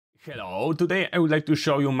Hello, today I would like to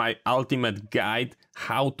show you my ultimate guide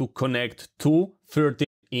how to connect two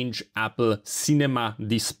 13-inch Apple Cinema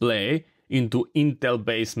display into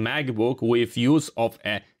Intel-based MacBook with use of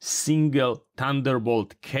a single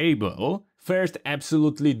Thunderbolt cable. First,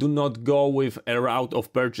 absolutely do not go with a route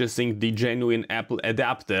of purchasing the genuine Apple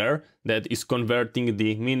adapter that is converting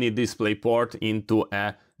the mini DisplayPort into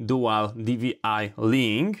a dual DVI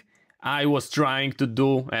link. I was trying to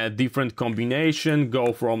do a different combination,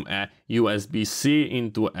 go from a USB-C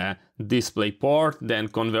into a DisplayPort, then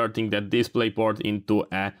converting that DisplayPort into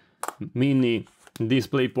a mini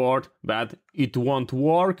DisplayPort, but it won't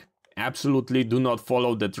work. Absolutely do not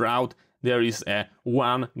follow that route. There is a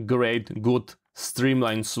one great good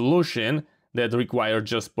streamlined solution that requires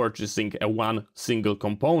just purchasing a one single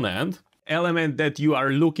component. Element that you are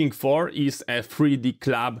looking for is a 3D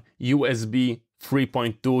Club USB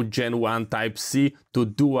 3.2 Gen 1 Type-C to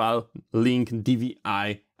Dual Link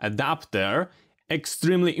DVI adapter.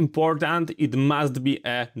 Extremely important, it must be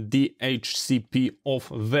a DHCP-OFF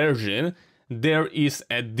version. There is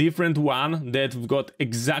a different one that got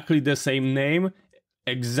exactly the same name,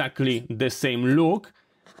 exactly the same look,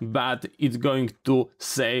 but it's going to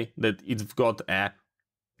say that it's got a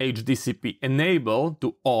HDCP enable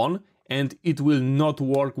to on, and it will not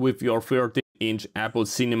work with your 13-inch Apple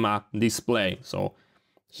Cinema display. So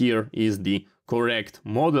here is the correct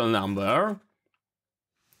model number.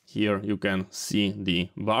 Here you can see the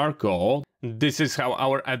barcode. This is how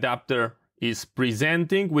our adapter is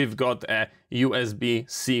presenting. We've got a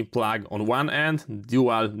USB-C plug on one end,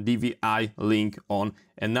 dual DVI link on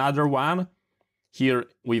another one. Here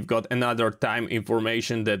we've got another time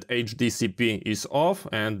information that HDCP is off,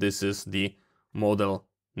 and this is the model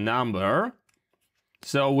number.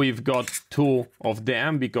 So we've got two of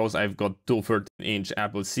them because I've got two 13-inch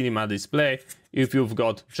Apple Cinema display. If you've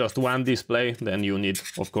got just one display, then you need,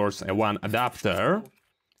 of course, a one adapter.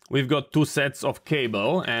 We've got two sets of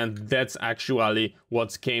cable, and that's actually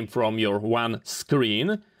what came from your one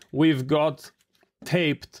screen. We've got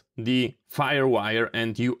taped the FireWire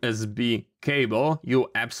and USB cable. You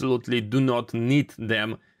absolutely do not need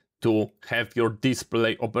them to have your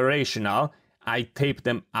display operational. I taped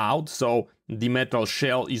them out, so the metal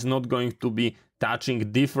shell is not going to be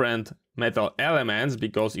touching different metal elements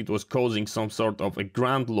because it was causing some sort of a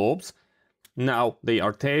ground loops. Now they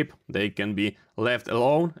are taped, they can be left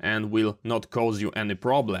alone and will not cause you any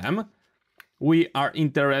problem. We are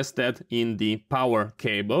interested in the power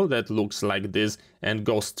cable that looks like this and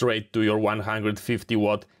goes straight to your 150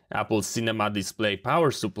 watt Apple Cinema display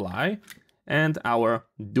power supply, and our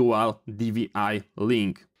dual DVI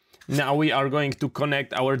link. Now we are going to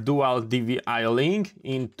connect our dual DVI link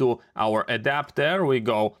into our adapter. We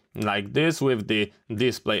go like this with the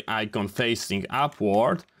display icon facing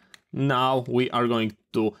upward. Now we are going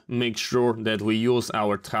to make sure that we use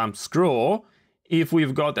our thumb screw. If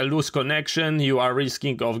we've got a loose connection, you are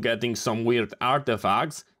risking of getting some weird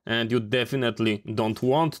artifacts, and you definitely don't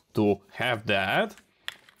want to have that.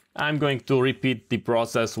 I'm going to repeat the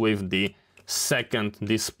process with the second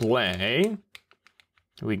display.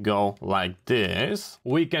 We go like this.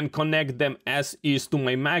 We can connect them as is to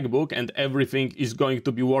my MacBook and everything is going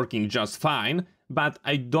to be working just fine, but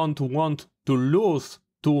I don't want to lose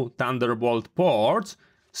two Thunderbolt ports,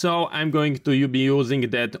 so I'm going to be using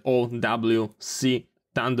that OWC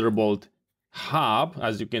Thunderbolt HUB.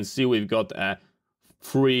 As you can see, we've got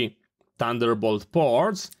three Thunderbolt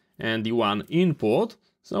ports and the one input.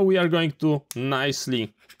 So we are going to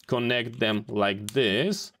nicely connect them like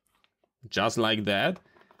this, just like that.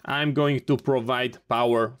 I'm going to provide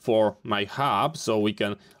power for my hub so we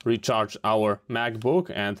can recharge our MacBook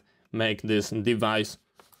and make this device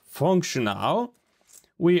functional.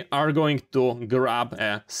 We are going to grab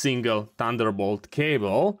a single Thunderbolt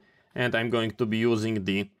cable, and I'm going to be using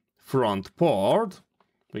the front port.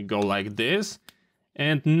 We go like this.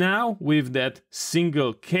 And now with that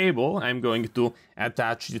single cable, I'm going to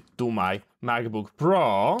attach it to my MacBook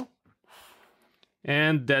Pro.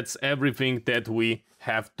 And that's everything that we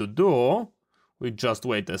have to do. We just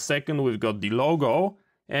wait a second, we've got the logo,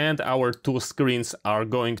 and our two screens are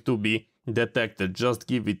going to be detected. Just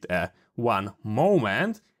give it one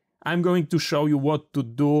moment. I'm going to show you what to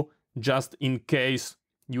do just in case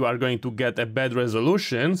you are going to get a bad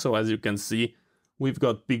resolution. So as you can see, we've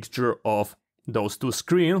got picture of those two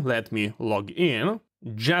screens. Let me log in.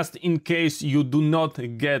 Just in case you do not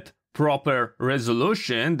get proper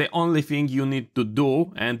resolution, the only thing you need to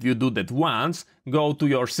do, and you do that once, go to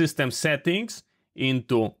your system settings,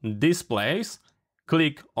 into displays,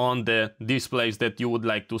 click on the displays that you would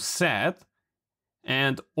like to set,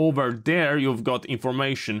 and over there you've got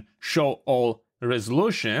information, show all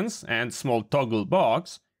resolutions and small toggle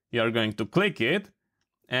box. You are going to click it,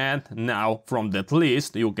 and now from that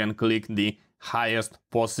list you can click the highest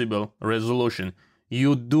possible resolution.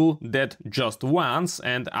 You do that just once,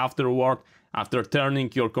 and afterward, after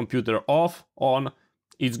turning your computer off, on,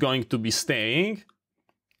 it's going to be staying.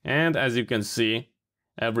 And as you can see,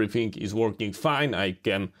 everything is working fine. I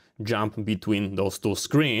can jump between those two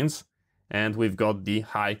screens, and we've got the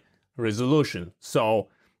high resolution. So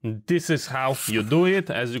this is how you do it.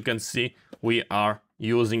 As you can see, we are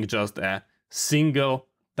using just a single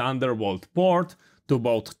Thunderbolt port to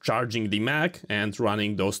both charging the Mac and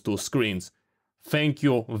running those two screens. Thank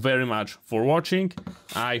you very much for watching.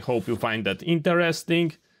 I hope you find that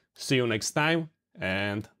interesting. See you next time,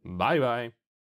 and bye bye.